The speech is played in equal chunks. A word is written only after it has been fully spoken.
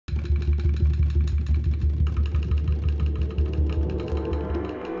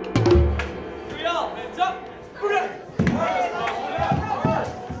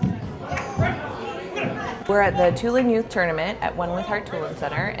We're at the Poekoelan Youth Tournament at One With Heart Tool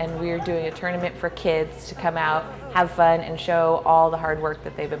Center, and we are doing a tournament for kids to come out, have fun, and show all the hard work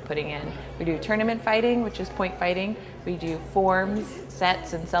that they've been putting in. We do tournament fighting, which is point fighting. We do forms,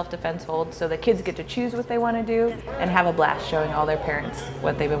 sets, and self-defense holds, so the kids get to choose what they want to do and have a blast showing all their parents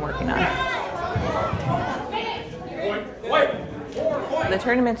what they've been working on. The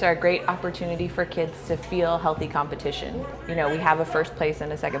tournaments are a great opportunity for kids to feel healthy competition. You know, we have a first place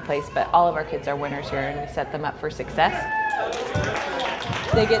and a second place, but all of our kids are winners here, and we set them up for success.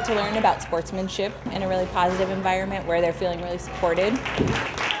 They get to learn about sportsmanship in a really positive environment where they're feeling really supported.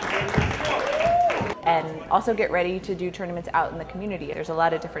 And also get ready to do tournaments out in the community. There's a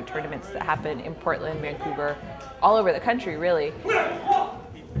lot of different tournaments that happen in Portland, Vancouver, all over the country, really.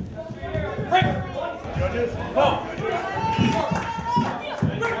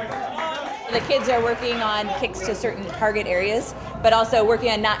 The kids are working on kicks to certain target areas, but also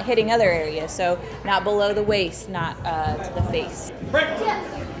working on not hitting other areas, so not below the waist, not to the face.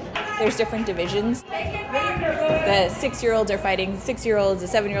 There's different divisions. The 6-year-olds are fighting 6-year-olds, the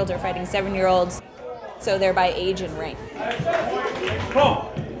 7-year-olds are fighting 7-year-olds, so they're by age and rank.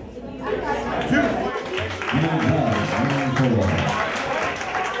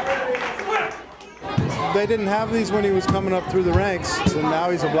 They didn't have these when he was coming up through the ranks, and now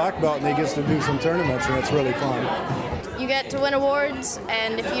he's a black belt and he gets to do some tournaments, and it's really fun. You get to win awards,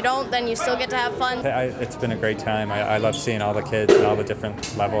 and if you don't, then you still get to have fun. It's been a great time. I love seeing all the kids and all the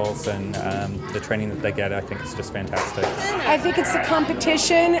different levels, and the training that they get. I think it's just fantastic. I think it's the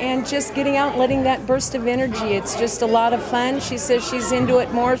competition and just getting out and letting that burst of energy. It's just a lot of fun. She says she's into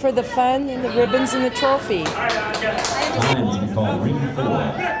it more for the fun and the ribbons and the trophy.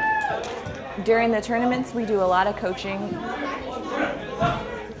 During the tournaments, we do a lot of coaching.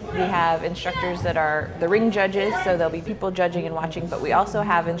 We have instructors that are the ring judges, so there'll be people judging and watching, but we also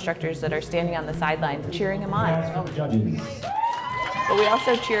have instructors that are standing on the sidelines cheering them on. But we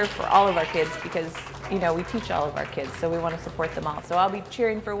also cheer for all of our kids because, you know, we teach all of our kids, so we want to support them all. So I'll be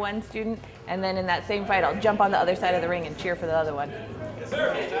cheering for one student, and then in that same fight, I'll jump on the other side of the ring and cheer for the other one.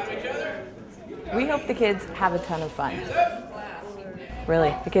 We hope the kids have a ton of fun.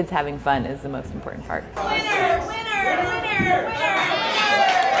 Really, the kids having fun is the most important part. Winner! Winner! Winner! Winner!